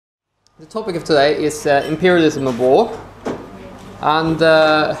The topic of today is imperialism and war, and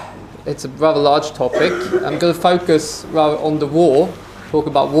it's a rather large topic. I'm going to focus rather on the war, talk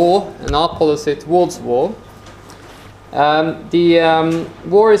about war and our policy towards war.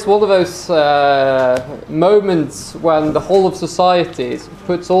 War is one of those moments when the whole of society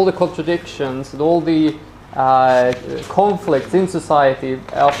puts all the contradictions and all the conflicts in society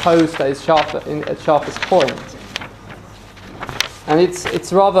are posed at its sharpest point. And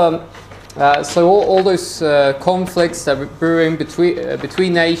it's rather so all those conflicts that are brewing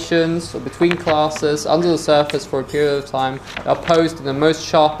between nations or between classes under the surface for a period of time are posed in the most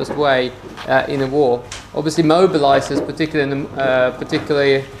sharpest way in a war. Obviously mobilizes,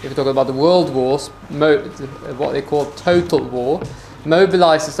 particularly if we're talking about the world wars, what they call total war,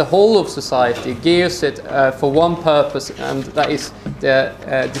 mobilizes the whole of society, gears it for one purpose, and that is the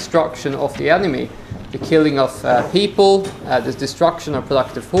destruction of the enemy. The killing of people, the destruction of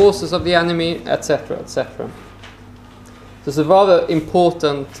productive forces of the enemy, etc., etc. So it's a rather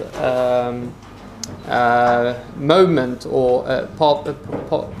important moment or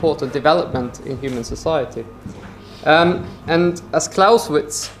important development in human society. And as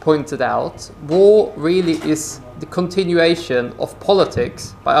Clausewitz pointed out, war really is the continuation of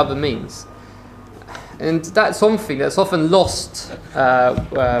politics by other means. And that's something that's often lost,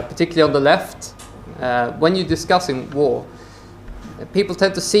 particularly on the left. When you're discussing war, people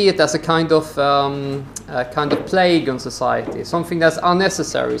tend to see it as a kind of plague on society, something that's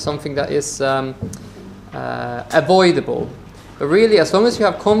unnecessary, something that is avoidable. But really, as long as you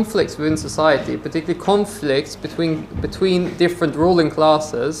have conflicts within society, particularly conflicts between different ruling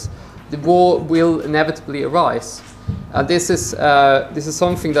classes, the war will inevitably arise. And this is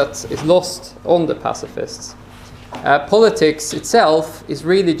something that is lost on the pacifists. Politics itself is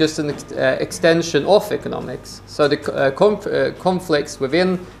really just an extension of economics. So the conflicts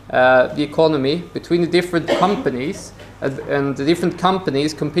within the economy between the different companies and the different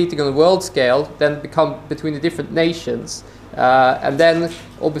companies competing on a world scale then become between the different nations. And then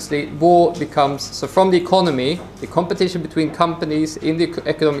obviously war becomes, so from the economy, the competition between companies in the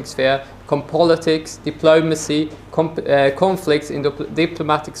economic sphere, politics, diplomacy, conflicts in the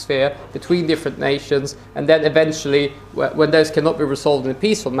diplomatic sphere between different nations, and then eventually, when those cannot be resolved in a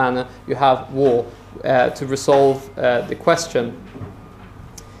peaceful manner, you have war to resolve the question.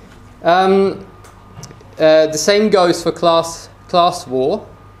 The same goes for class war,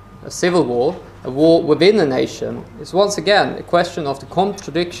 a civil war. A war within a nation is once again a question of the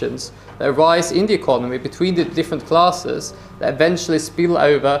contradictions that arise in the economy between the different classes that eventually spill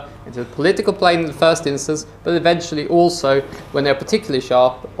over into the political plane in the first instance, but eventually also, when they're particularly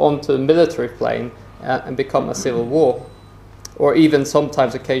sharp, onto the military plane and become a civil war, or even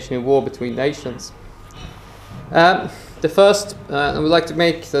sometimes occasionally war between nations. The first, I would like to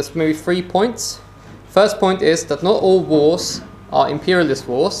make, there's maybe 3 points. First point is that not all wars are imperialist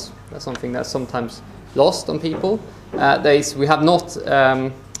wars. That's something that's sometimes lost on people. We have not,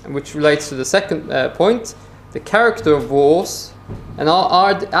 which relates to the second point, the character of wars and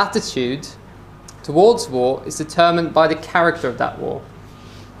our attitude towards war is determined by the character of that war.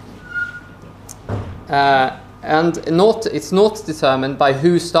 And it's not determined by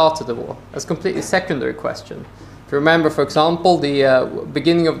who started the war. That's a completely secondary question. If you remember, for example, the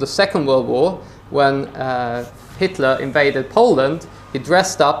beginning of the Second World War, when Hitler invaded Poland, he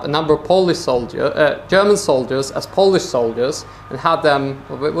dressed up a number of German soldiers as Polish soldiers and had them,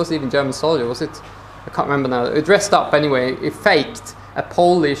 well, it wasn't even German soldier, was it? I can't remember now. It dressed up anyway, it faked a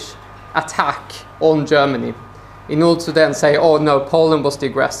Polish attack on Germany in order to then say, oh no, Poland was the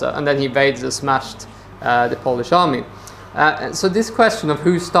aggressor, and then he invaded and smashed the Polish army. And so this question of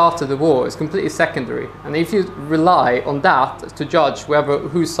who started the war is completely secondary, and if you rely on that to judge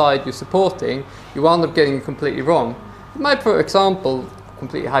whose side you're supporting, you wind up getting it completely wrong. You might, for example,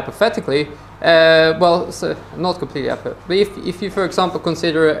 completely hypothetically, not completely hypothetically, but if you, for example,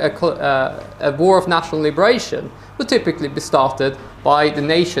 consider a war of national liberation, would typically be started by the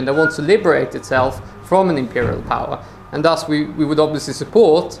nation that wants to liberate itself from an imperial power. And thus we would obviously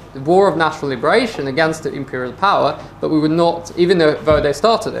support the war of national liberation against the imperial power, but we would not, even though they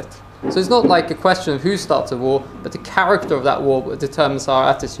started it. So it's not like a question of who started the war, but the character of that war determines our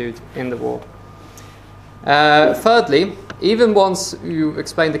attitude in the war. Thirdly, even once you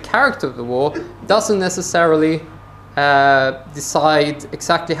explain the character of the war, doesn't necessarily decide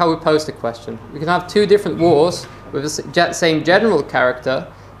exactly how we pose the question. We can have two different wars with the same general character,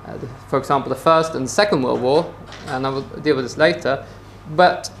 for example, the First and the Second World War, and I will deal with this later,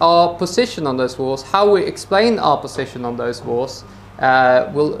 but our position on those wars, how we explain our position on those wars,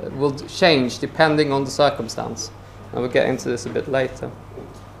 will change depending on the circumstance. And we'll get into this a bit later.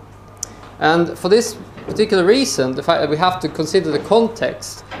 And for this particular reason, the fact that we have to consider the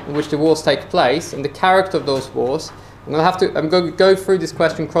context in which the wars take place and the character of those wars, I'm going to go through this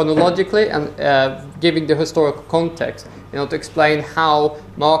question chronologically and giving the historical context, in order to explain how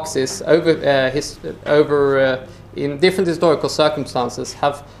Marxists in different historical circumstances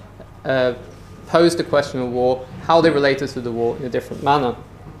have posed the question of war, how they related to the war in a different manner.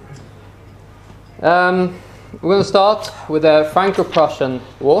 We're going to start with the Franco-Prussian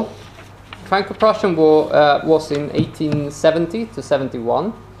War. Franco-Prussian War was in 1870 to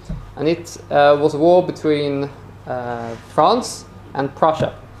 71, and it was a war between France and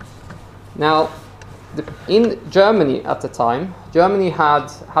Prussia. Now, in Germany at the time, Germany had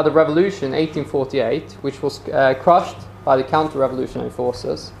a revolution in 1848, which was crushed by the counter-revolutionary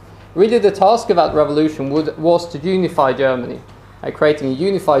forces. Really, the task of that revolution was to unify Germany, creating a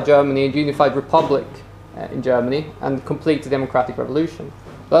unified Germany, a unified republic in Germany, and complete the democratic revolution.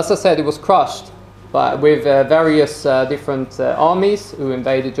 But as I said, it was crushed with various different armies who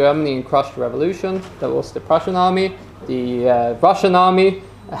invaded Germany and crushed the revolution. There was the Prussian army, the Russian army,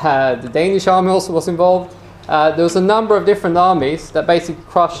 the Danish army also was involved. There was a number of different armies that basically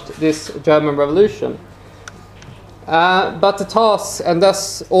crushed this German revolution. But the tasks, and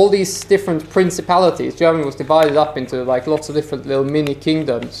thus all these different principalities, Germany was divided up into like lots of different little mini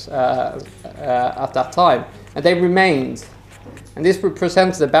kingdoms at that time, and they remained. And this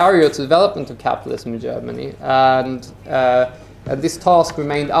represented a barrier to the development of capitalism in Germany, and this task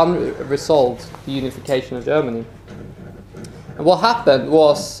remained unresolved, the unification of Germany. And what happened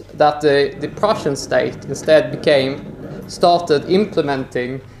was that the Prussian state instead started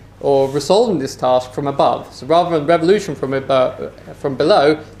implementing or resolving this task from above. So rather than revolution from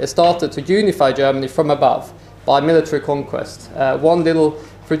below, it started to unify Germany from above by military conquest.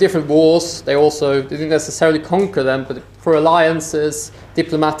 Through different wars, they didn't necessarily conquer them, but through alliances,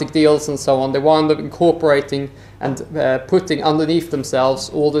 diplomatic deals and so on, they wound up incorporating and putting underneath themselves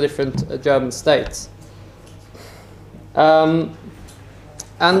all the different German states. Marx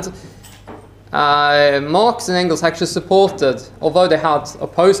and Engels actually supported, although they had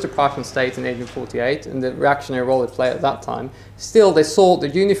opposed the Prussian state in 1848 and the reactionary role it played at that time, still they saw the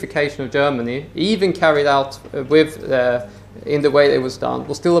unification of Germany, even carried out in the way it was done,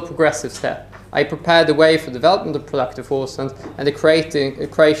 was still a progressive step. I prepared the way for development of productive force and the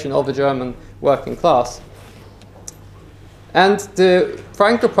creation of a German working class. And the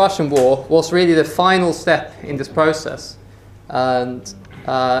Franco-Prussian War was really the final step in this process. And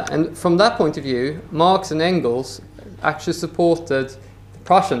from that point of view, Marx and Engels actually supported the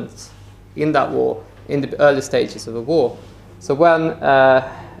Prussians in that war, in the early stages of the war. So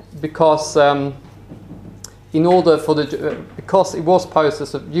because it was posed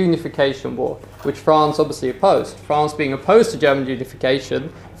as a unification war, which France obviously opposed. France being opposed to German unification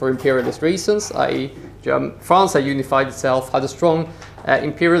for imperialist reasons, i.e. France had unified itself, had a strong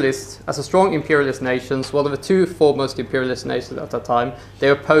imperialist nations, one of the two foremost imperialist nations at that time. They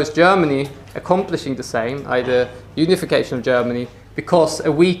opposed Germany accomplishing the same, the unification of Germany, because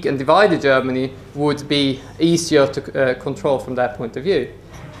a weak and divided Germany would be easier to control from their point of view.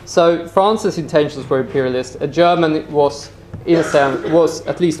 So France's intentions were imperialist, and Germany was, in a sense, was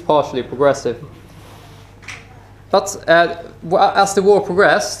at least partially progressive. But as the war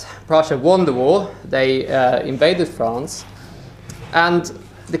progressed, Prussia won the war, they invaded France, and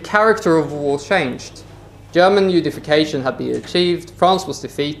the character of the war changed. German unification had been achieved, France was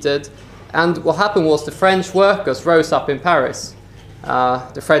defeated, and what happened was the French workers rose up in Paris.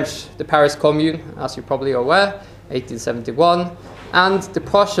 The Paris Commune, as you probably are aware, 1871, and the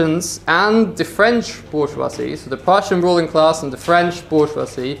Prussians and the French bourgeoisie, so the Prussian ruling class and the French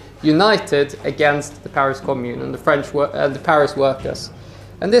bourgeoisie, united against the Paris Commune and the Paris workers.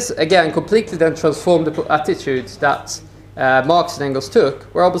 And this, again, completely then transformed the attitudes that Marx and Engels took,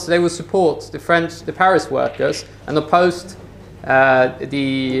 where obviously they would support the Paris workers and opposed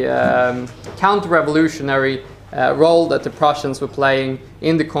the counter-revolutionary role that the Prussians were playing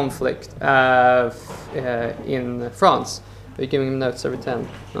in the conflict in France. We're giving them notes every 10.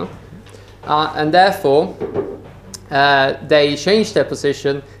 No? And therefore, they changed their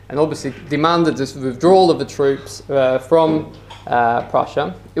position and obviously demanded this withdrawal of the troops from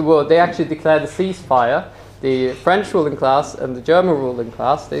Prussia. They actually declared a ceasefire. The French ruling class and the German ruling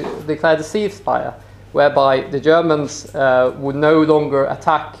class, they declared a ceasefire, whereby the Germans would no longer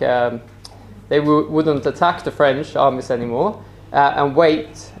attack, they wouldn't attack the French armies anymore, and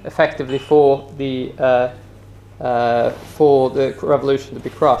wait effectively for the revolution to be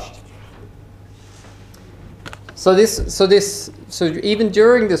crushed. So even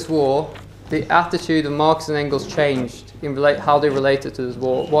during this war, the attitude of Marx and Engels changed in how they related to this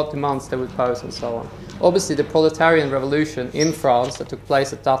war, what demands they would pose, and so on. Obviously, the proletarian revolution in France that took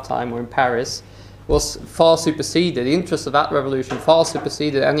place at that time, or in Paris, was far superseded. The interest of that revolution far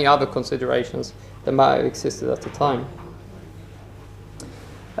superseded any other considerations that might have existed at the time.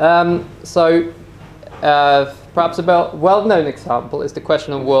 Perhaps a well-known example is the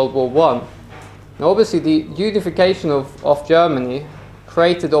question of World War I. Now, obviously, the unification of Germany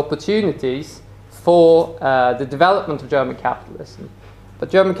created opportunities for the development of German capitalism. But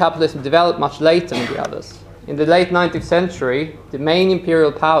German capitalism developed much later than the others. In the late 19th century, the main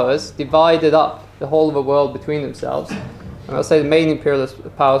imperial powers divided up the whole of the world between themselves. And I'll say the main imperialist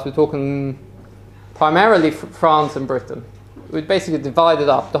powers, we're talking primarily France and Britain. We basically divided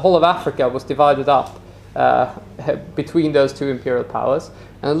up. The whole of Africa was divided up between those two imperial powers.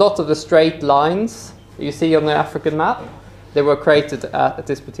 And a lot of the straight lines you see on the African map, they were created at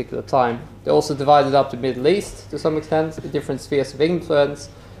this particular time. They also divided up the Middle East to some extent, different spheres of influence,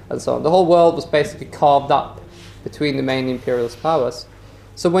 and so on. The whole world was basically carved up between the main imperialist powers.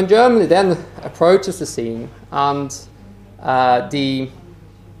 So when Germany then approaches the scene and the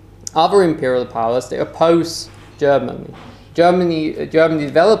other imperial powers, they oppose Germany. Germany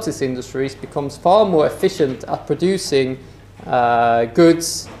develops its industries, becomes far more efficient at producing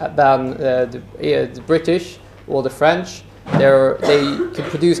goods than the British or the French. They can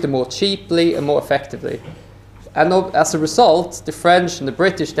produce them more cheaply and more effectively. And as a result, the French and the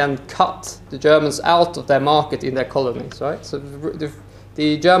British then cut the Germans out of their market in their colonies, right? So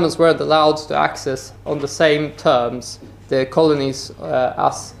the Germans weren't allowed to access on the same terms the colonies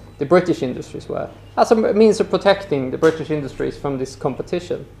as the British industries were, as a means of protecting the British industries from this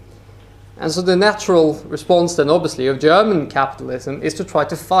competition. And so the natural response then, obviously, of German capitalism is to try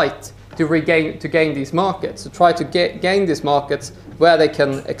to fight to gain these markets, to try to gain these markets where they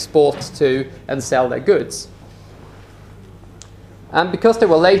can export to and sell their goods. And because they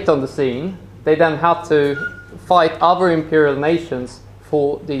were late on the scene, they then had to fight other imperial nations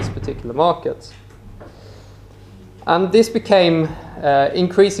for these particular markets. And this became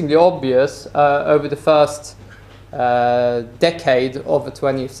increasingly obvious over the first decade of the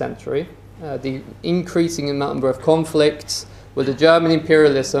 20th century. The increasing number of conflicts with the German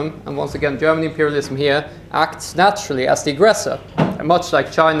imperialism, and once again, German imperialism here acts naturally as the aggressor, and much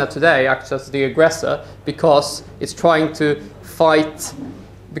like China today acts as the aggressor because it's trying to fight,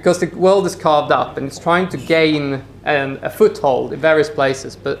 because the world is carved up and it's trying to gain a foothold in various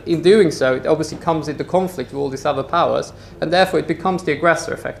places, but in doing so it obviously comes into conflict with all these other powers, and therefore it becomes the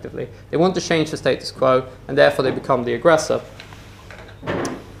aggressor effectively. They want to change the status quo, and therefore they become the aggressor.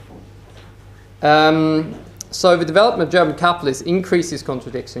 So the development of German capitalism increases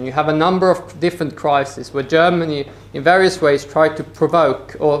contradiction. You have a number of different crises where Germany in various ways tried to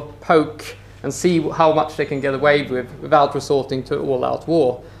provoke or poke and see how much they can get away with without resorting to all-out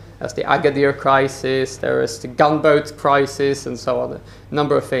war. There's the Agadir crisis, there is the gunboat crisis, and so on. A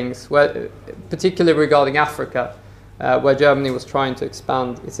number of things, particularly regarding Africa, where Germany was trying to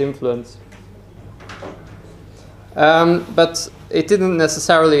expand its influence. But it didn't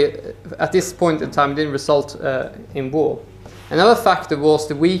necessarily, at this point in time, didn't result in war. Another factor was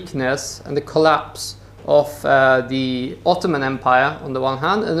the weakness and the collapse of the Ottoman Empire on the one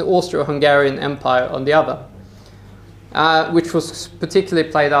hand and the Austro-Hungarian Empire on the other, which was particularly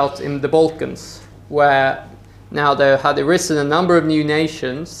played out in the Balkans, where now there had arisen a number of new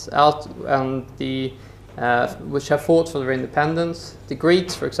nations which have fought for their independence. The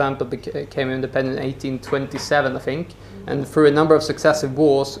Greeks, for example, became independent in 1827, I think, and through a number of successive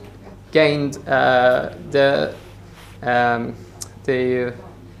wars gained the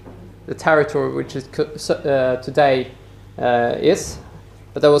territory which is today is.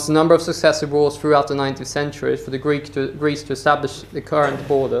 But there was a number of successive wars throughout the 19th century for the Greece to establish the current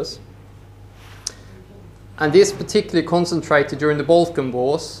borders. And this particularly concentrated during the Balkan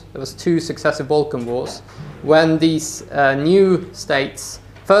Wars. There was 2 successive Balkan Wars, when these new states,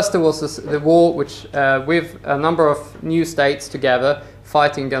 first there was the war which with a number of new states together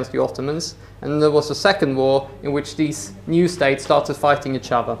fighting against the Ottomans, and there was a second war in which these new states started fighting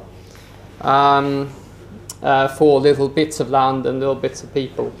each other for little bits of land and little bits of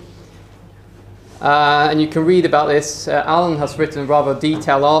people. And you can read about this. Alan has written a rather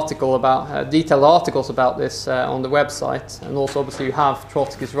detailed articles about this on the website, and also obviously you have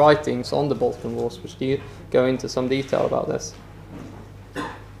Trotsky's writings on the Balkan Wars, which do go into some detail about this.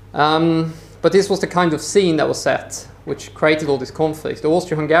 But this was the kind of scene that was set, which created all this conflict. The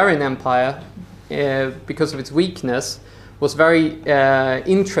Austro-Hungarian Empire, because of its weakness, was very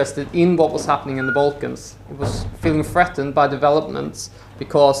interested in what was happening in the Balkans. It was feeling threatened by developments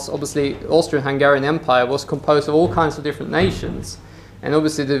because obviously the Austrian-Hungarian Empire was composed of all kinds of different nations. And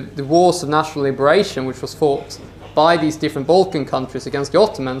obviously the wars of national liberation, which was fought by these different Balkan countries against the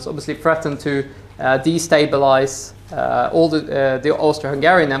Ottomans, obviously threatened to destabilize all the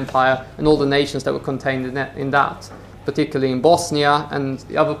Austro-Hungarian Empire and all the nations that were contained in that, particularly in Bosnia and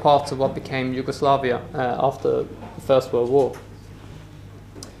the other parts of what became Yugoslavia after the First World War.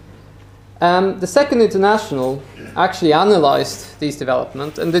 The Second International actually analyzed these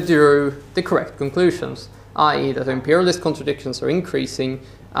developments and they drew the correct conclusions, i.e. that imperialist contradictions are increasing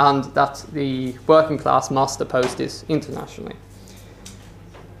and that the working class must oppose this internationally.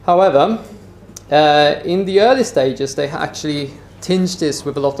 However, in the early stages, they actually tinged this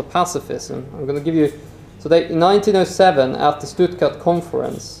with a lot of pacifism. I'm going to give you... So in 1907, at the Stuttgart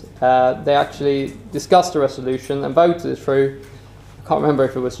conference, they actually discussed the resolution and voted it through. I can't remember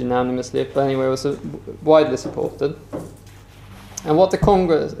if it was unanimously, but anyway, it was widely supported. And what the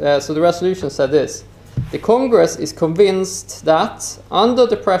Congress... so the resolution said this: the Congress is convinced that, under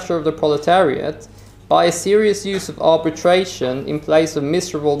the pressure of the proletariat, by a serious use of arbitration in place of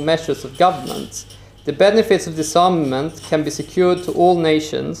miserable measures of government, the benefits of disarmament can be secured to all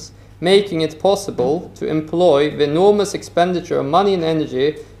nations, making it possible to employ the enormous expenditure of money and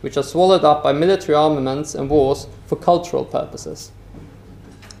energy which are swallowed up by military armaments and wars for cultural purposes.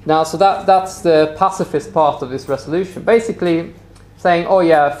 Now, so that's the pacifist part of this resolution. Basically saying, oh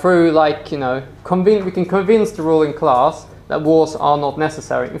yeah, through like, you know, we can convince the ruling class that wars are not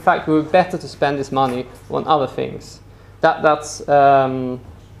necessary. In fact, it would be better to spend this money on other things.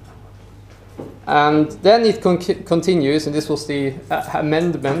 And then it continues, and this was the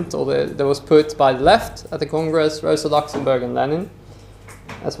amendment that was put by the left at the Congress, Rosa Luxemburg and Lenin,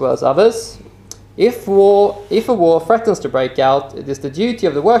 as well as others. If a war threatens to break out, it is the duty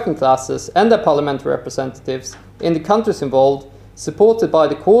of the working classes and their parliamentary representatives in the countries involved, supported by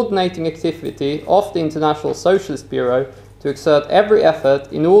the coordinating activity of the International Socialist Bureau, to exert every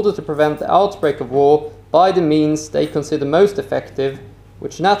effort in order to prevent the outbreak of war by the means they consider most effective,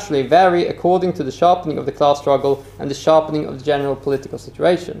 which naturally vary according to the sharpening of the class struggle and the sharpening of the general political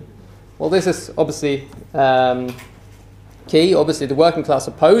situation. Well, this is obviously key. Obviously, the working class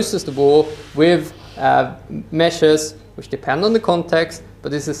opposes the war with measures which depend on the context,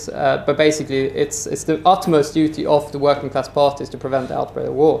 but this is, but basically, it's the utmost duty of the working class parties to prevent the outbreak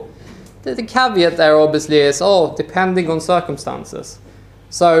of war. The caveat there obviously is, depending on circumstances.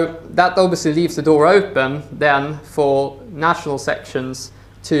 So that obviously leaves the door open then for national sections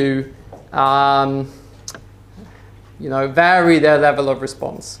to, vary their level of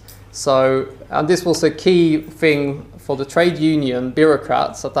response. So, and this was a key thing for the trade union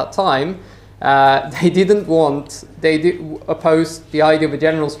bureaucrats at that time. They opposed the idea of a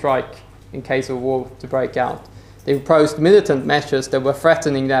general strike in case of war to break out. They opposed militant measures that were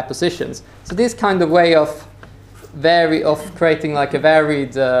threatening their positions. So this kind of way of creating like a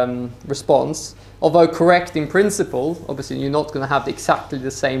varied response, although correct in principle, obviously you're not going to have exactly the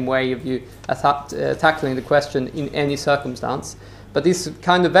same way of you tackling the question in any circumstance. But this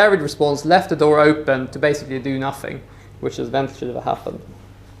kind of varied response left the door open to basically do nothing, which is eventually what happened.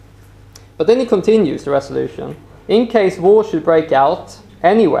 But then he continues the resolution. In case war should break out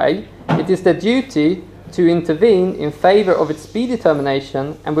anyway, it is their duty to intervene in favor of its speedy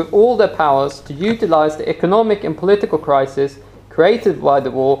termination and with all their powers to utilize the economic and political crisis created by the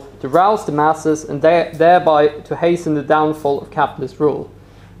war to rouse the masses and thereby to hasten the downfall of capitalist rule.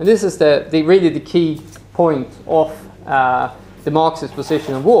 And this is really the key point of the Marxist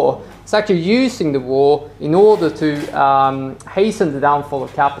position on war. It's actually using the war in order to hasten the downfall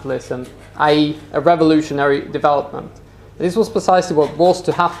of capitalism, i.e. a revolutionary development. This was precisely what was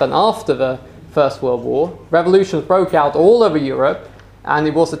to happen after the First World War. Revolutions broke out all over Europe, and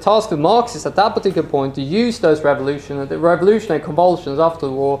it was the task of Marxists at that particular point to use those revolutionary convulsions after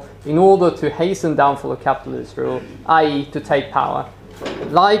the war in order to hasten the downfall of capitalist rule, i.e. to take power,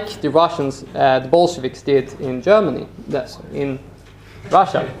 like the Russians, the Bolsheviks did in Germany, in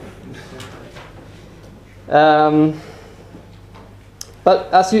Russia.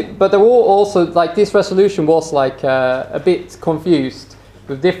 But there were also, like, this resolution was like a bit confused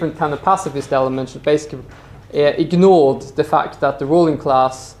with different kind of pacifist elements that basically ignored the fact that the ruling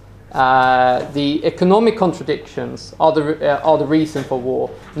class, the economic contradictions are the reason for war,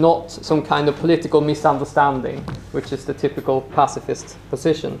 not some kind of political misunderstanding, which is the typical pacifist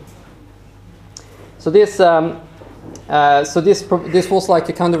position. So this was like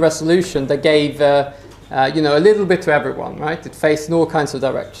a kind of resolution that gave a little bit to everyone, right? It faced in all kinds of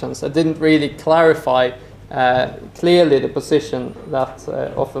directions. It didn't really clarify clearly the position that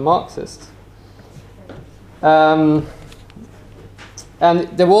of the Marxists. And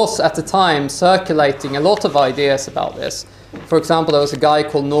there was at the time circulating a lot of ideas about this. For example, there was a guy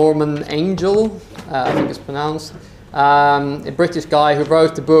called Norman Angell, I think it's pronounced, a British guy who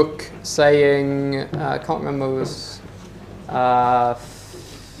wrote a book saying, I can't remember what it was,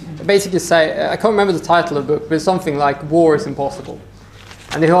 basically I can't remember the title of the book, but it's something like "War is impossible."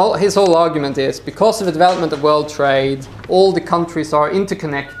 And his whole argument is, because of the development of world trade, all the countries are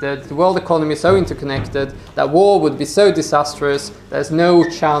interconnected, the world economy is so interconnected that war would be so disastrous, there's no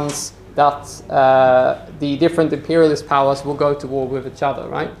chance that the different imperialist powers will go to war with each other,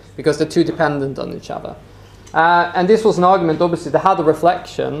 right? Because they're too dependent on each other. And this was an argument, obviously, that had a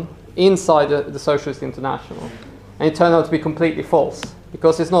reflection inside the Socialist International. And it turned out to be completely false,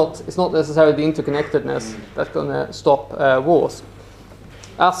 because it's not necessarily the interconnectedness that's going to stop wars.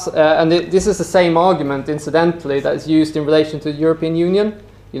 This is the same argument, incidentally, that is used in relation to the European Union.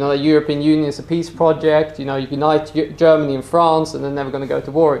 You know, the European Union is a peace project. You know, you unite Germany and France, and they're never going to go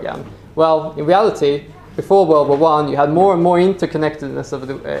to war again. Well, in reality, before World War I, you had more and more interconnectedness of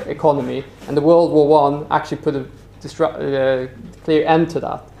the economy, and the World War I actually put a clear end to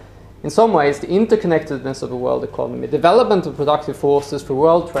that. In some ways, the interconnectedness of the world economy, development of productive forces for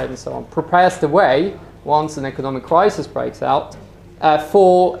world trade and so on, prepares the way, once an economic crisis breaks out,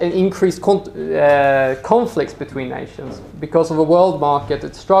 for an increased conflicts between nations. Because of a world market,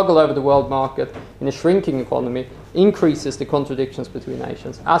 the struggle over the world market in a shrinking economy increases the contradictions between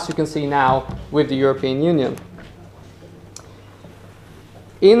nations, as you can see now with the European Union.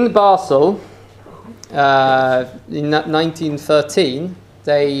 In Basel, in 1913,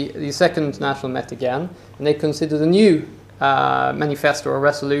 the Second International met again, and they considered a new manifesto or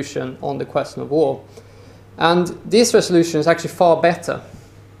resolution on the question of war. And this resolution is actually far better.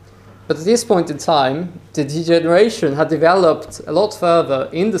 But at this point in time, the degeneration had developed a lot further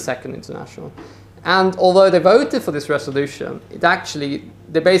in the Second International. And although they voted for this resolution, they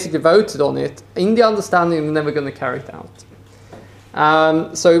basically voted on it in the understanding they're never going to carry it out.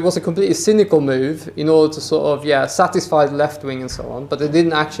 So it was a completely cynical move in order to sort of, satisfy the left wing and so on, but they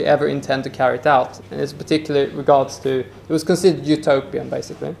didn't actually ever intend to carry it out. And it's particularly regards to, it was considered utopian,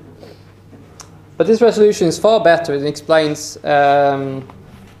 basically. But this resolution is far better. It explains it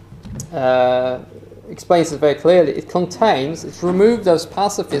very clearly. It's removed those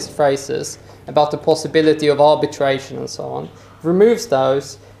pacifist phrases about the possibility of arbitration and so on. It removes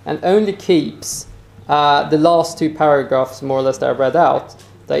those and only keeps the last two paragraphs, more or less, that I read out.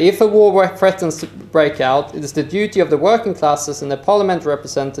 That if a war threatens to break out, it is the duty of the working classes and the parliamentary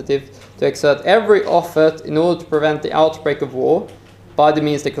representative to exert every effort in order to prevent the outbreak of war by the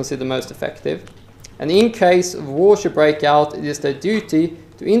means they consider most effective. And in case of war should break out, it is their duty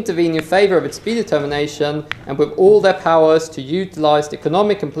to intervene in favor of its speedy termination and with all their powers to utilize the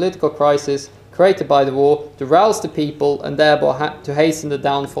economic and political crisis created by the war to rouse the people and thereby to hasten the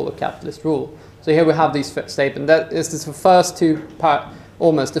downfall of capitalist rule. So here we have these statements. That is the first two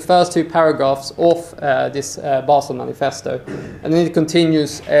paragraphs of this Basel Manifesto. And then it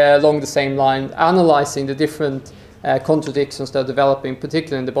continues along the same line, analyzing the different contradictions that are developing,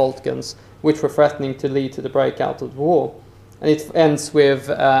 particularly in the Balkans, which were threatening to lead to the breakout of the war. And it ends with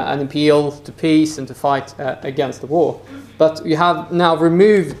an appeal to peace and to fight against the war. But you have now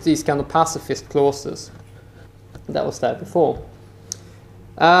removed these kind of pacifist clauses that was there before.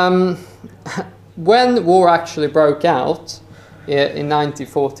 When war actually broke out in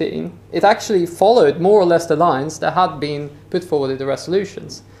 1914, it actually followed more or less the lines that had been put forward in the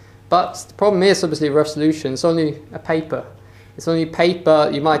resolutions. But the problem is, obviously, resolution is only a paper. It's only paper.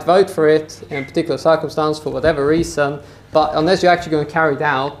 You might vote for it in a particular circumstance for whatever reason, but unless you're actually going to carry it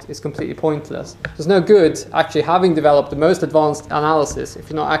out, it's completely pointless. There's no good actually having developed the most advanced analysis if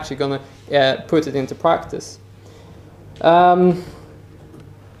you're not actually going to put it into practice. And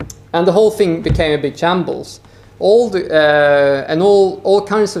the whole thing became a big shambles. All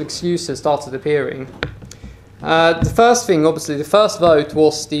kinds of excuses started appearing. The first thing, obviously, the first vote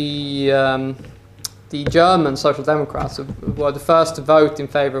was the German Social Democrats, who were the first to vote in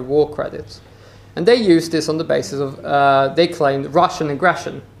favor of war credits. And they used this on the basis of, they claimed, Russian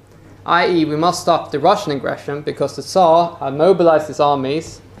aggression. I.e., we must stop the Russian aggression because the Tsar had mobilized his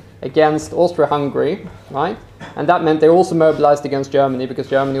armies against Austria-Hungary, right? And that meant they also mobilized against Germany because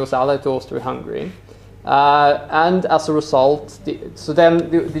Germany was allied to Austria-Hungary. And as a result,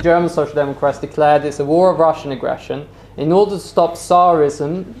 the German Social Democrats declared this a war of Russian aggression. In order to stop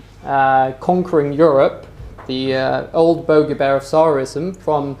Tsarism conquering Europe, the old bogey bear of Tsarism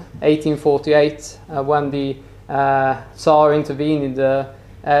from 1848, when the Tsar intervened in the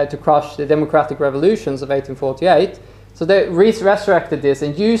to crush the democratic revolutions of 1848. So they resurrected this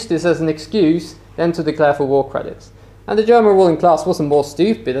and used this as an excuse then to declare for war credits. And the German ruling class wasn't more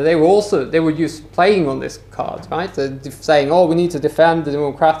stupid. They were used playing on this card, right? Saying, oh, we need to defend the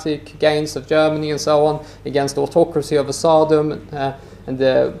democratic gains of Germany and so on against the autocracy of Saddam, and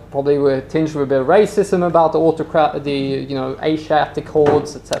probably were tinged with a bit of racism about the Asiatic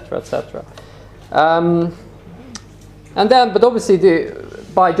hordes, etc., etc. And then, but obviously,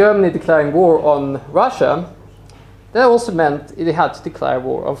 by Germany declaring war on Russia, that also meant it had to declare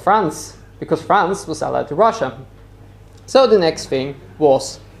war on France, because France was allied to Russia. So the next thing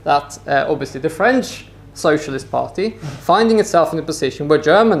was that obviously the French Socialist Party, finding itself in a position where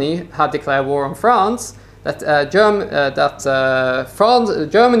Germany had declared war on France, that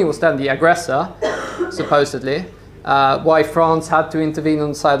Germany was then the aggressor, supposedly. Why France had to intervene on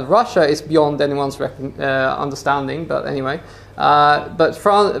the side of Russia is beyond anyone's understanding. But anyway,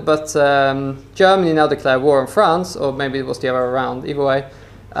 Germany now declared war on France, or maybe it was the other way around. Either way,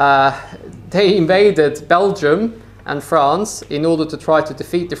 they invaded Belgium and France in order to try to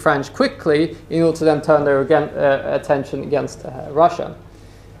defeat the French quickly, in order to then turn their attention against Russia.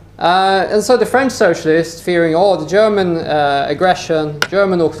 And so the French socialists, fearing the German aggression,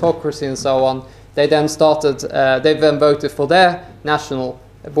 German autocracy and so on, they then voted for their national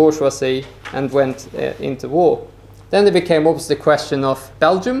bourgeoisie and went into war. Then there became obviously the question of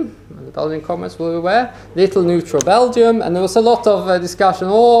Belgium. The Belgian comrades were aware, little neutral Belgium, and there was a lot of discussion.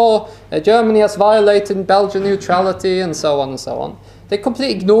 Germany has violated Belgian neutrality, and so on and so on. They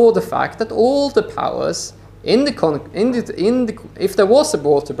completely ignored the fact that all the powers if there was a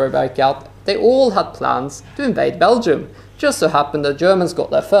war to break out, they all had plans to invade Belgium. Just so happened that Germans got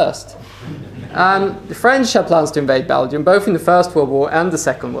there first. The French had plans to invade Belgium, both in the First World War and the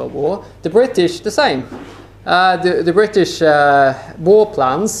Second World War. The British, the same. The British war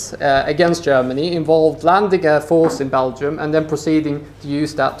plans against Germany involved landing a force in Belgium and then proceeding to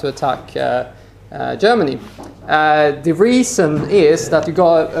use that to attack Germany. The reason is that you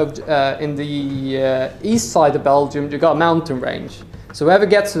got in the east side of Belgium, you got a mountain range. So whoever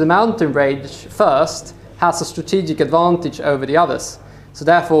gets to the mountain range first has a strategic advantage over the others. So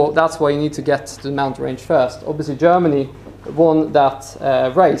therefore, that's why you need to get to the mountain range first. Obviously, Germany won that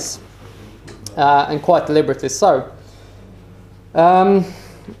race. And quite deliberately so.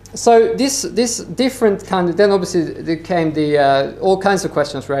 So this different kind of, then obviously there came all kinds of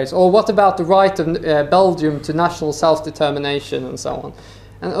questions raised. Or what about the right of Belgium to national self-determination and so on?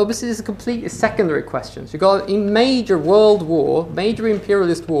 And obviously these are completely secondary questions. You got a major world war, major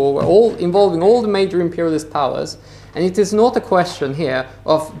imperialist war, involving all the major imperialist powers. And it is not a question here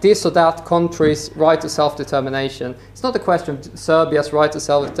of this or that country's right to self-determination. It's not a question of Serbia's right to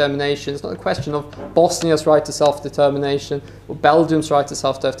self-determination. It's not a question of Bosnia's right to self-determination or Belgium's right to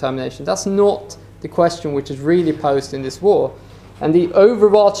self-determination. That's not the question which is really posed in this war. And the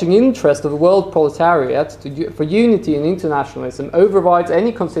overarching interest of the world proletariat for unity and internationalism overrides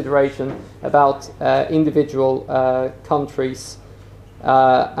any consideration about individual countries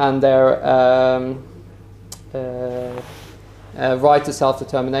and their right to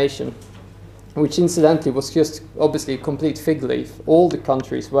self-determination, which incidentally was just obviously a complete fig leaf. All the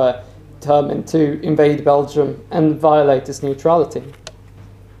countries were determined to invade Belgium and violate its neutrality.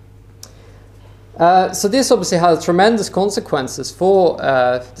 So this obviously had tremendous consequences for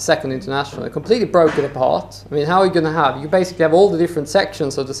the Second International. It completely broke it apart. I mean, how are you going to have? You basically have all the different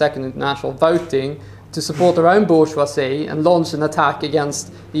sections of the Second International voting to support their own bourgeoisie and launch an attack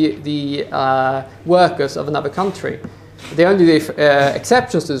against the workers of another country. The only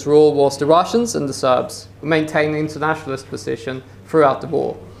exceptions to this rule was the Russians and the Serbs, who maintained an internationalist position throughout the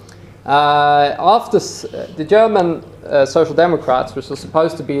war. After the German Social Democrats, which was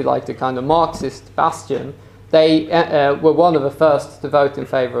supposed to be like the kind of Marxist bastion, they were one of the first to vote in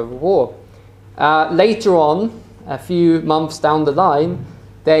favor of the war. Later on, a few months down the line,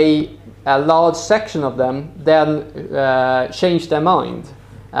 a large section of them then changed their mind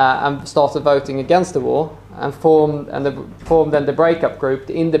and started voting against the war and formed then the breakup group,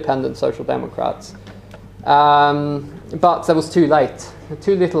 the Independent Social Democrats. But that was too late.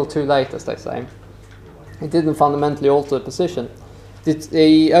 Too little, too late, as they say. It didn't fundamentally alter the position.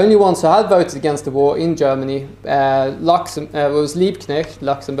 The only ones who had voted against the war in Germany was Liebknecht.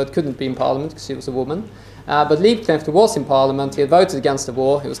 Luxemburg couldn't be in parliament because she was a woman. But Liebknecht, who was in parliament, he had voted against the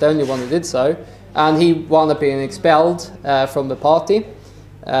war. He was the only one who did so. And he wound up being expelled from the party,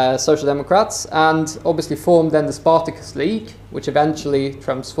 Social Democrats, and obviously formed then the Spartacus League, which eventually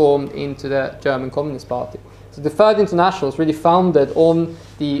transformed into the German Communist Party. So the Third International is really founded on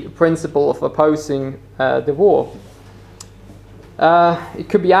the principle of opposing the war. it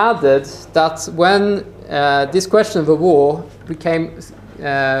could be added that when this question of a war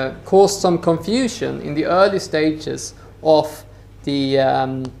caused some confusion in the early stages of the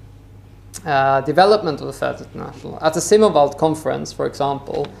development of the Third International. At the Zimmerwald Conference, for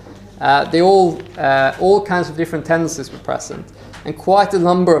example, all kinds of different tendencies were present, and quite a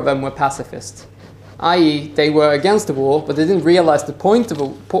number of them were pacifist, i.e. they were against the war, but they didn't realize the point of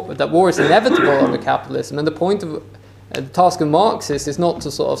that war is inevitable under capitalism, and the point of the task of Marxists is not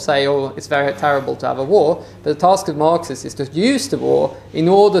to sort of say, oh, it's very terrible to have a war, but the task of Marxists is to use the war in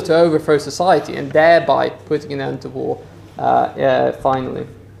order to overthrow society and thereby putting an end to war finally.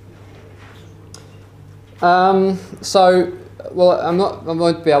 Well, I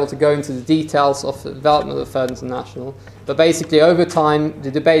won't be able to go into the details of the development of the Third International, but basically over time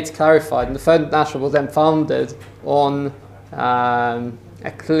the debates clarified, and the Third International was then founded on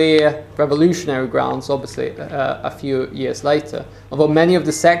a clear revolutionary grounds, obviously, a few years later, although many of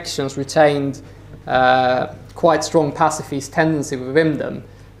the sections retained quite strong pacifist tendency within them,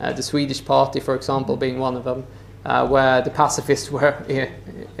 the Swedish Party, for example, being one of them, where the pacifists were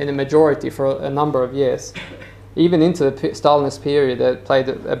in a majority for a number of years. Even into the Stalinist period, they played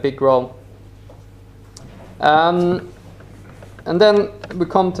a big role. And then we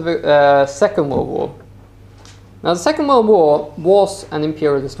come to the Second World War. Now, the Second World War was an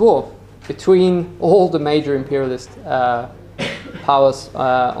imperialist war between all the major imperialist powers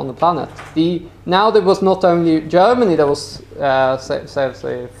on the planet. Now there was not only Germany that was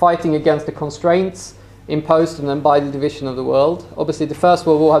say, fighting against the constraints imposed on them by the division of the world. Obviously, the First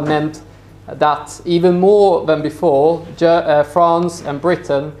World War had meant that even more than before, France and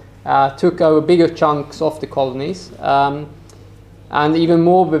Britain took over bigger chunks of the colonies. And even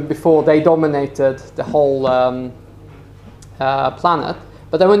more than before, they dominated the whole planet.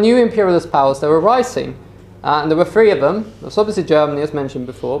 But there were new imperialist powers that were rising. And there were three of them. There was obviously Germany, as mentioned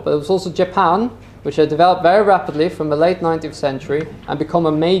before, but there was also Japan, which had developed very rapidly from the late 19th century and become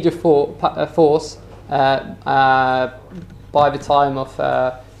a major force by the time of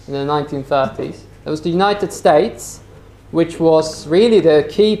in the 1930s. There was the United States, which was really the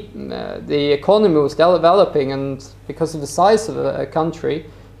key. The economy was developing, and because of the size of a country,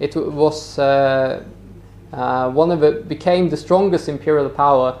 it was became the strongest imperial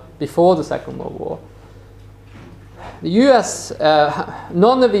power before the Second World War. The US,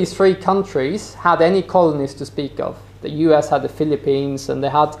 none of these three countries had any colonies to speak of. The US had the Philippines, and they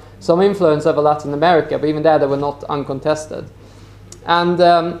had some influence over Latin America, but even there they were not uncontested. And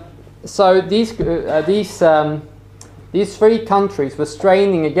so these three countries were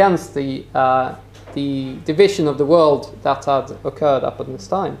straining against the division of the world that had occurred up at this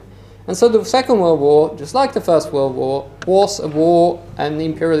time. And so the Second World War, just like the First World War, was a war, an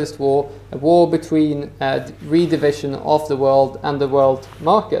imperialist war, a war between redivision of the world and the world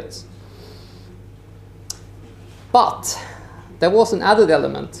markets. But there was an added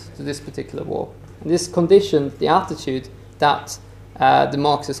element to this particular war, and this conditioned the attitude that the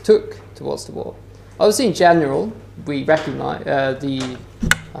Marxists took towards the war. Obviously, in general, we recognize the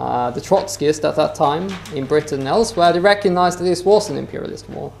Trotskyists at that time in Britain and elsewhere. They recognized that this was an imperialist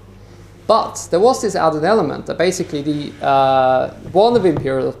war. But there was this added element that basically one of the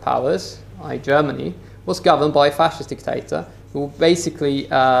imperialist powers, i.e. Germany, was governed by a fascist dictator who basically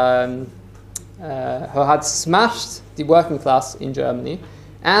who had smashed the working class in Germany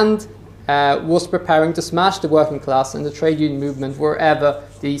and was preparing to smash the working class and the trade union movement wherever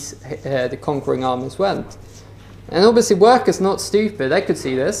the conquering armies went. And obviously workers, not stupid, they could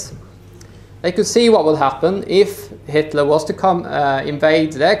see this. They could see what would happen if Hitler was to come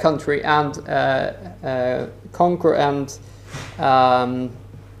invade their country and conquer and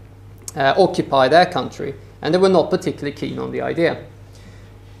occupy their country. And they were not particularly keen on the idea.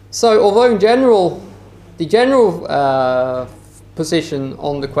 So although in general, the general position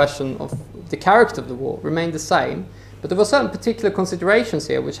on the question of the character of the war remained the same, but there were certain particular considerations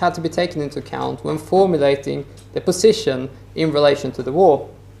here which had to be taken into account when formulating the position in relation to the war.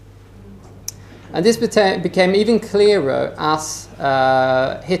 And this became even clearer as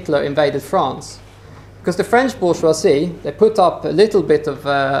Hitler invaded France. Because the French bourgeoisie, they put up a little bit of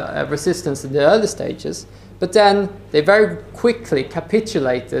resistance in the early stages, but then they very quickly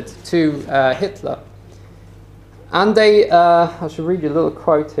capitulated to Hitler. And they, I should read you a little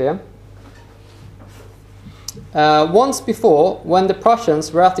quote here. Once before, when the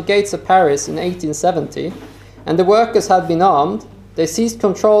Prussians were at the gates of Paris in 1870, and the workers had been armed, they seized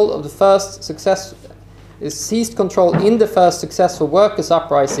control in the first successful workers'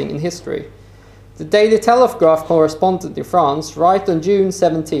 uprising in history. The Daily Telegraph correspondent in France, right on June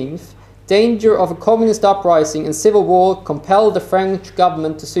 17th, danger of a communist uprising and civil war compelled the French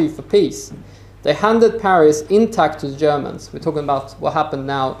government to sue for peace. They handed Paris intact to the Germans. We're talking about what happened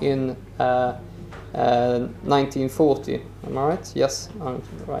now in 1940. Am I right? Yes, I'm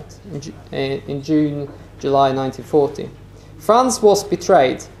right. In June, July 1940. France was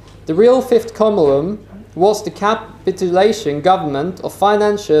betrayed. The real fifth column was the capitulation government of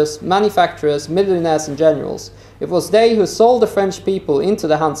financiers, manufacturers, millionaires and generals. It was they who sold the French people into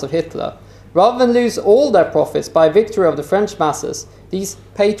the hands of Hitler. Rather than lose all their profits by a victory of the French masses, these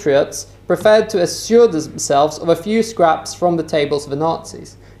patriots preferred to assure themselves of a few scraps from the tables of the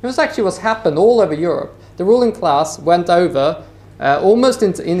Nazis. It was actually what happened all over Europe. The ruling class went over almost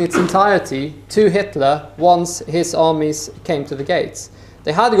in its entirety to Hitler once his armies came to the gates.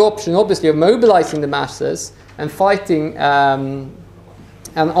 They had the option, obviously, of mobilizing the masses and fighting and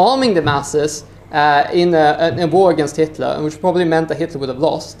arming the masses in a war against Hitler, which probably meant that Hitler would have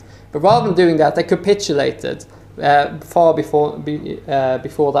lost. But rather than doing that, they capitulated far before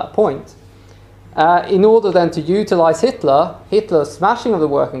that point. In order then to utilize Hitler's smashing of the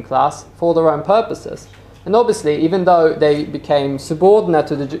working class for their own purposes. And obviously, even though they became subordinate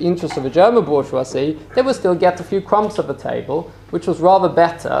to the interests of the German bourgeoisie, they would still get a few crumbs at the table, which was rather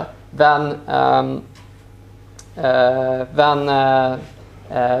better than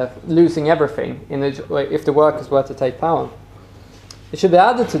losing everything if the workers were to take power. It should be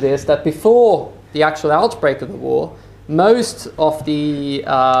added to this that before the actual outbreak of the war, most of the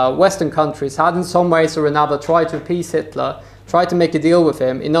Western countries had in some ways or another tried to appease Hitler, tried to make a deal with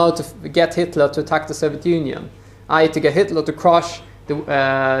him in order to get Hitler to attack the Soviet Union, i.e. to get Hitler to crush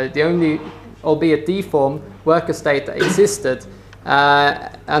the only, albeit deformed, worker state that existed,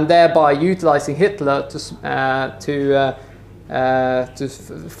 and thereby utilizing Hitler to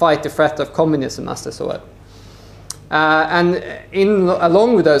fight the threat of communism, as they saw it. And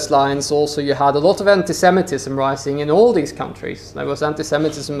along with those lines also you had a lot of anti-Semitism rising in all these countries. There was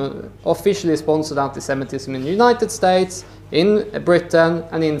anti-Semitism, officially sponsored anti-Semitism in the United States, in Britain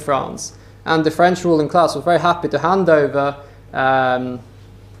and in France. And the French ruling class was very happy to hand over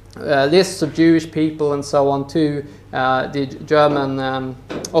lists of Jewish people and so on to the German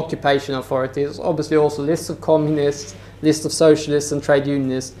occupation authorities. Obviously also lists of communists, lists of socialists and trade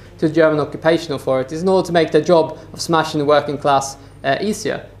unionists to the German occupation authorities in order to make their job of smashing the working class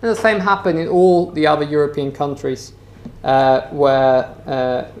easier. And the same happened in all the other European countries where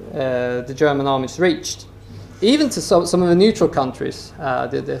the German armies reached. Even to some of the neutral countries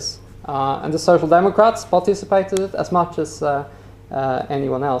did this. And the Social Democrats participated in it as much as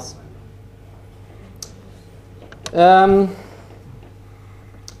anyone else.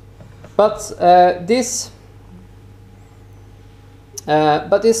 This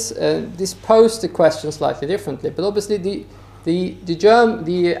posed the question slightly differently. But obviously, the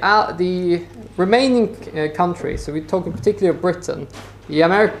remaining countries. So we're talking particularly of Britain.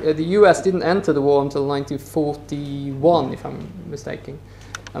 The U.S. didn't enter the war until 1941, if I'm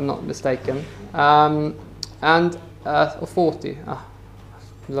not mistaken, or 40.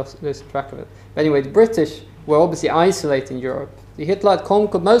 Lost track of it. But anyway, the British were obviously isolating Europe. Hitler had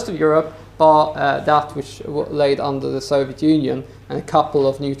conquered most of Europe, bar that which laid under the Soviet Union and a couple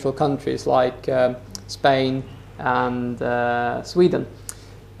of neutral countries like Spain and Sweden.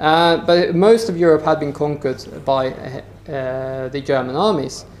 But most of Europe had been conquered by the German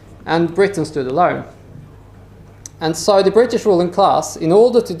armies, and Britain stood alone. And so the British ruling class, in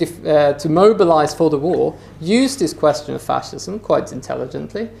order to mobilize for the war, used this question of fascism quite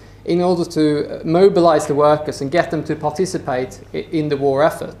intelligently in order to mobilize the workers and get them to participate in the war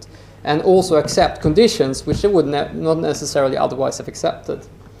effort, and also accept conditions which they would not necessarily otherwise have accepted.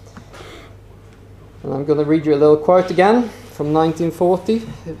 And I'm going to read you a little quote again from 1940.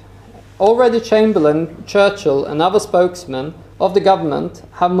 Already Chamberlain, Churchill and other spokesmen of the government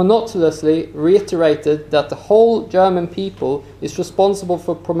have monotonously reiterated that the whole German people is responsible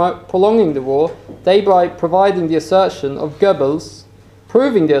for prolonging the war, thereby proving the assertion of Goebbels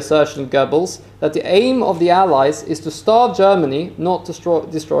that the aim of the Allies is to starve Germany, not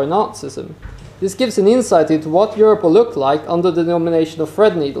destroy Nazism. This gives an insight into what Europe will look like under the domination of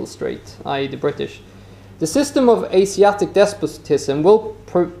Threadneedle Street, i.e. the British. The system of Asiatic despotism will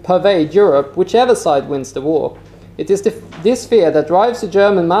pervade Europe, whichever side wins the war. It is this fear that drives the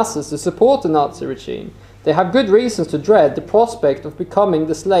German masses to support the Nazi regime. They have good reasons to dread the prospect of becoming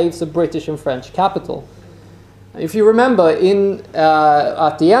the slaves of British and French capital. If you remember,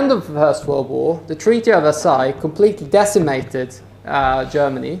 at the end of the First World War, the Treaty of Versailles completely decimated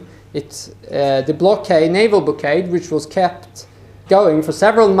Germany. The naval blockade, which was kept going for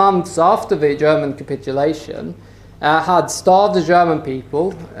several months after the German capitulation, had starved the German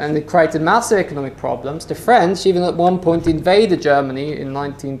people and it created massive economic problems. The French even at one point invaded Germany in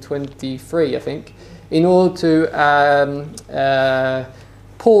 1923, I think, in order to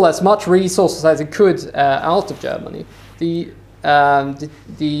pull as much resources as it could out of Germany. And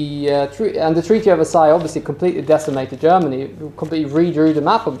the Treaty of Versailles obviously completely decimated Germany, completely redrew the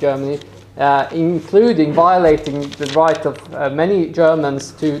map of Germany, including violating the right of many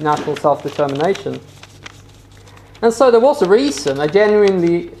Germans to national self-determination. And so there was a reason, a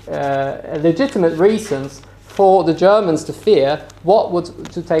genuinely legitimate reasons for the Germans to fear what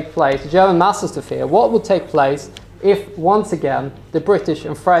would to take place, the German masses to fear what would take place if once again the British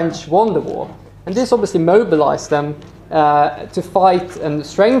and French won the war. And this obviously mobilized them to fight and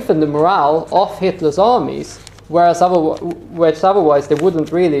strengthen the morale of Hitler's armies, whereas otherwise they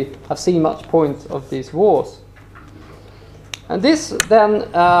wouldn't really have seen much point of these wars. And this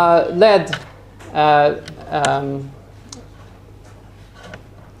then led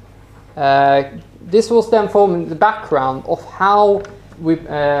this was then forming the background of how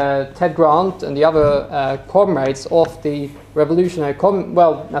Ted Grant and the other comrades of the Revolutionary,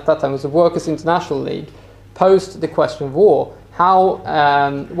 well, at that time it was the Workers' International League, posed the question of war,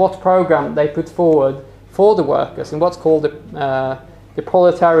 what program they put forward for the workers in what's called the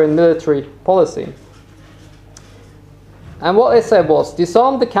proletarian military policy. And what they said was,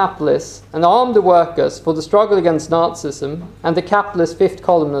 disarm the capitalists and arm the workers for the struggle against Nazism and the capitalist fifth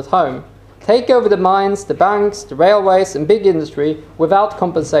column at home. Take over the mines, the banks, the railways and big industry without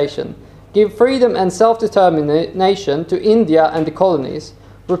compensation. Give freedom and self-determination to India and the colonies.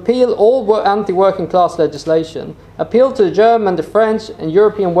 Repeal all anti-working class legislation. Appeal to the German, the French and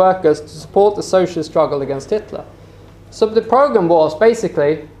European workers to support the socialist struggle against Hitler. So the program was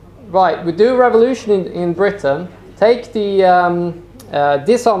basically, right, we do a revolution in Britain, take the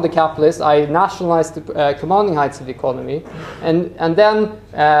disarm the capitalists, I nationalize the commanding heights of the economy, and then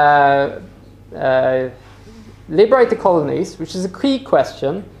liberate the colonies, which is a key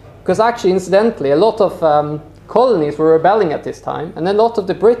question, because actually, incidentally, a lot of colonies were rebelling at this time, and a lot of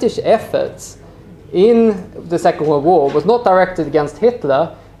the British efforts in the Second World War was not directed against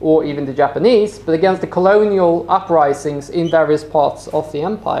Hitler or even the Japanese, but against the colonial uprisings in various parts of the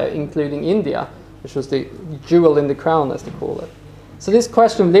empire, including India, which was the jewel in the crown, as they call it. So this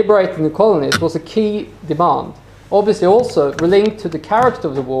question of liberating the colonies was a key demand. Obviously also linked to the character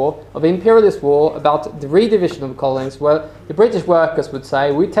of the war, of imperialist war, about the redivision of the colonies, where the British workers would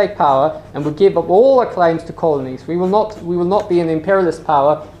say, we take power and we give up all our claims to colonies. We will not be an imperialist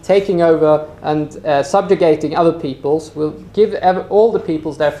power taking over and subjugating other peoples. We'll give all the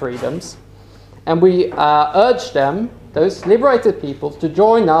peoples their freedoms. And we urge them, those liberated peoples, to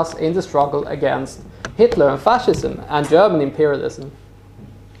join us in the struggle against Hitler and fascism and German imperialism.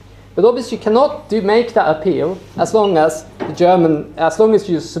 But obviously you cannot make that appeal as long as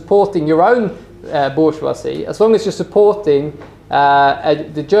you're supporting your own bourgeoisie, as long as you're supporting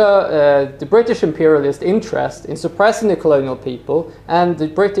the British imperialist interest in suppressing the colonial people and the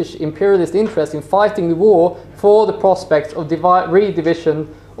British imperialist interest in fighting the war for the prospects of redivision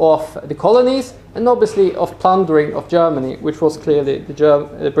of the colonies and obviously of plundering of Germany, which was clearly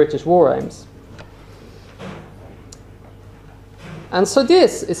the British war aims. And so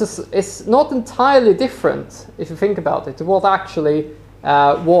this is not entirely different, if you think about it, to what actually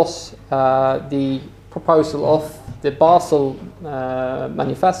was the proposal of the Basel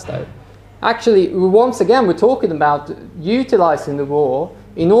Manifesto. Actually, once again, we're talking about utilizing the war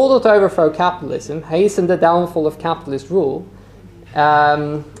in order to overthrow capitalism, hasten the downfall of capitalist rule,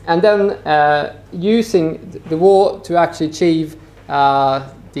 and then using the war to actually achieve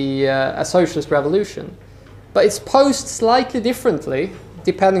a socialist revolution. But it's posed slightly differently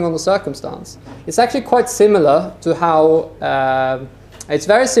depending on the circumstance. It's actually quite similar to how it's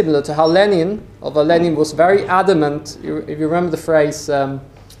very similar to how Lenin, although Lenin was very adamant. If you remember the phrase, the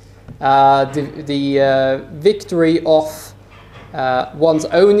victory of one's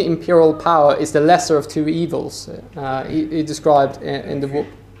own imperial power is the lesser of two evils. He described in the war.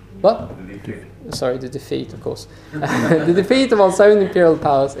 What? Sorry, the defeat, of course. The defeat of one's own imperial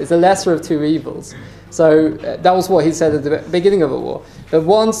powers is the lesser of two evils. So that was what he said at the beginning of the war. But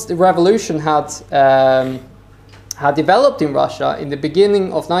once the revolution had developed in Russia in the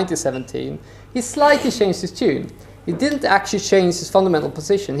beginning of 1917, he slightly changed his tune. He didn't actually change his fundamental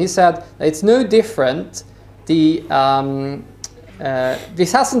position. He said that it's no different. This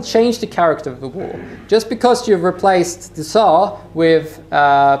hasn't changed the character of the war. Just because you've replaced the Tsar with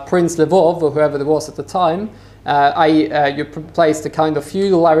Prince Lvov, or whoever it was at the time, you replaced the kind of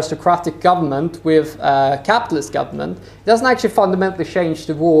feudal aristocratic government with capitalist government, it doesn't actually fundamentally change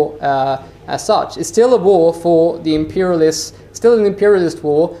the war as such. It's still a war for the imperialists, still an imperialist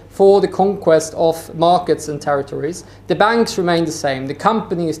war for the conquest of markets and territories. The banks remain the same, the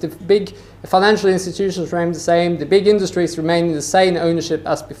companies, the big financial institutions remain the same, the big industries remain in the same ownership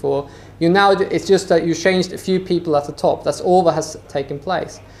as before. It's just that you changed a few people at the top. That's all that has taken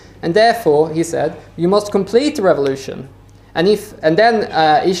place. And therefore, he said, you must complete the revolution. And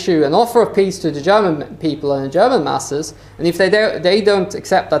then issue an offer of peace to the German people and the German masses, and if they don't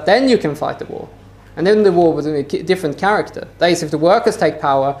accept that, then you can fight the war. And then the war will be a different character. That is, if the workers take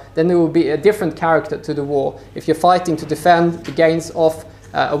power, then there will be a different character to the war. If you're fighting to defend the gains of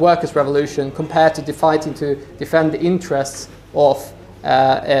a workers' revolution compared to fighting to defend the interests of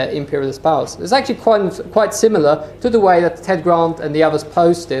imperialist powers. It's actually quite similar to the way that Ted Grant and the others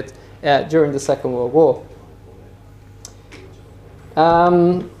posed it during the Second World War.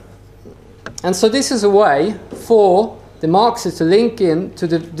 And so this is a way for the Marxists to link in to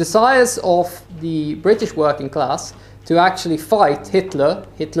the desires of the British working class to actually fight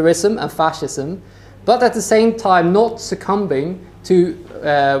Hitlerism and fascism, but at the same time not succumbing to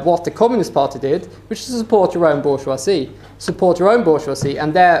what the Communist Party did, which is to support your own bourgeoisie. Support your own bourgeoisie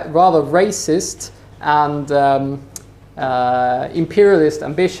and their rather racist and imperialist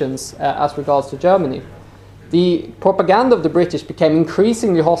ambitions as regards to Germany. The propaganda of the British became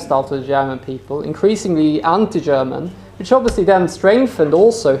increasingly hostile to the German people, increasingly anti-German, which obviously then strengthened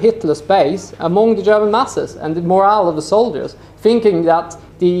also Hitler's base among the German masses and the morale of the soldiers, thinking that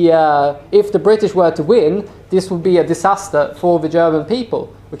if the British were to win, this would be a disaster for the German people,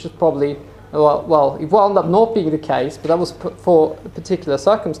 which is probably, well, it wound up not being the case, but that was for particular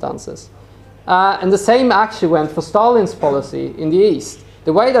circumstances. And the same actually went for Stalin's policy in the East.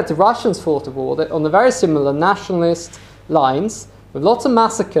 The way that the Russians fought the war, on the very similar nationalist lines, with lots of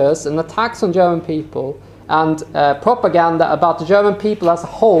massacres and attacks on German people, and propaganda about the German people as a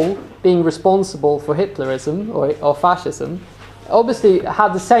whole being responsible for Hitlerism or fascism, obviously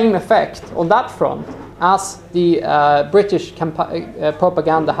had the same effect on that front as the British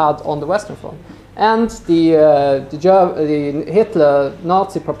propaganda had on the Western Front. And the Hitler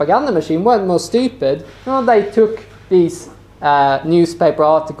Nazi propaganda machine weren't more stupid. They took these newspaper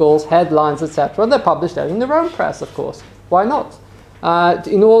articles, headlines, etc., and they published them in their own press, of course. Why not?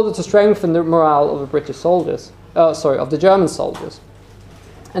 In order to strengthen the morale of the British soldiers, of the German soldiers.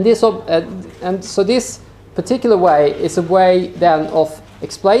 And so this particular way is a way then of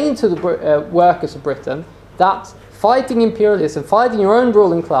explaining to the workers of Britain that fighting imperialism, fighting your own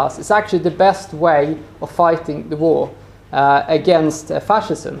ruling class, is actually the best way of fighting the war against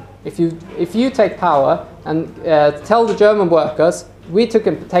fascism. If you take power and tell the German workers, we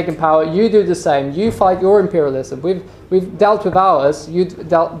taken power, you do the same, you fight your imperialism, we've dealt with ours, you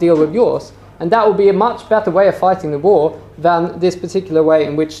deal with yours. And that will be a much better way of fighting the war than this particular way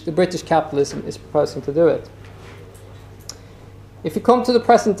in which the British capitalism is proposing to do it. If you come to the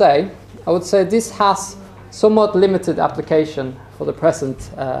present day, I would say this has somewhat limited application for the present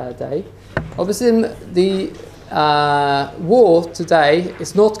day. Obviously, the war today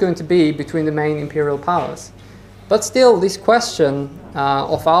is not going to be between the main imperial powers. But still, this question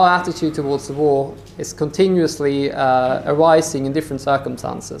of our attitude towards the war is continuously arising in different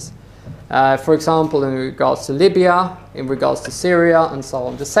circumstances. For example, in regards to Libya, in regards to Syria, and so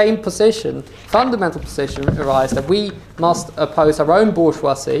on. The same position, fundamental position, arises that we must oppose our own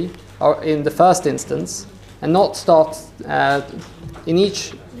bourgeoisie in the first instance, and not start in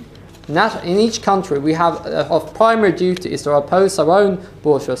each country. We have of primary duty is to oppose our own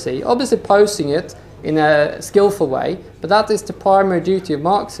bourgeoisie, obviously opposing it in a skillful way, but that is the primary duty of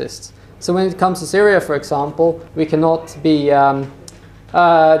Marxists. So when it comes to Syria, for example, we cannot be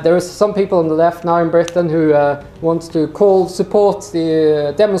there are some people on the left now in Britain who want to support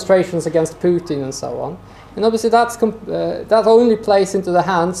the demonstrations against Putin and so on. And obviously that only plays into the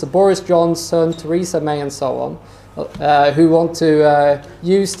hands of Boris Johnson, Theresa May and so on, who want to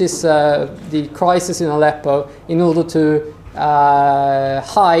use this the crisis in Aleppo in order to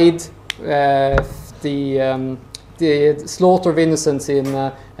hide the slaughter of innocents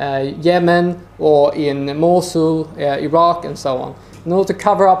in Yemen or in Mosul, Iraq and so on. In order to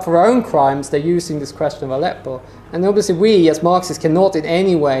cover up for our own crimes, they're using this question of Aleppo. And obviously we, as Marxists, cannot in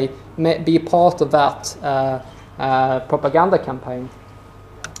any way be part of that propaganda campaign.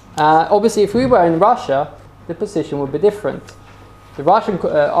 Obviously, if we were in Russia, the position would be different. The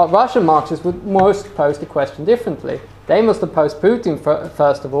Russian Marxists would most pose the question differently. They must oppose Putin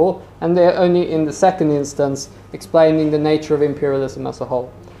first of all, and they're only in the second instance explaining the nature of imperialism as a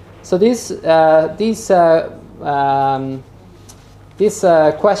whole. So these this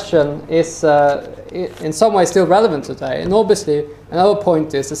question is in some way still relevant today. And obviously, another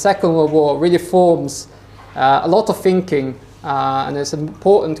point is the Second World War really forms a lot of thinking, and it's an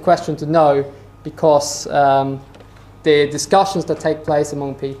important question to know because the discussions that take place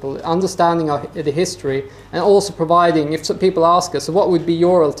among people, understanding the history, and also providing, if some people ask us, so what would be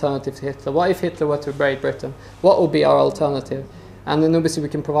your alternative to Hitler? What if Hitler were to invade Britain? What would be our alternative? And then obviously we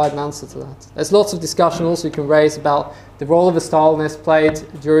can provide an answer to that. There's lots of discussion also you can raise about the role of the Stalinists played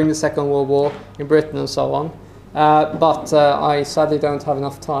during the Second World War in Britain and so on. But I sadly don't have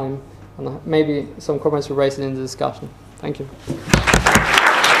enough time, and maybe some comments were raised in the discussion. Thank you.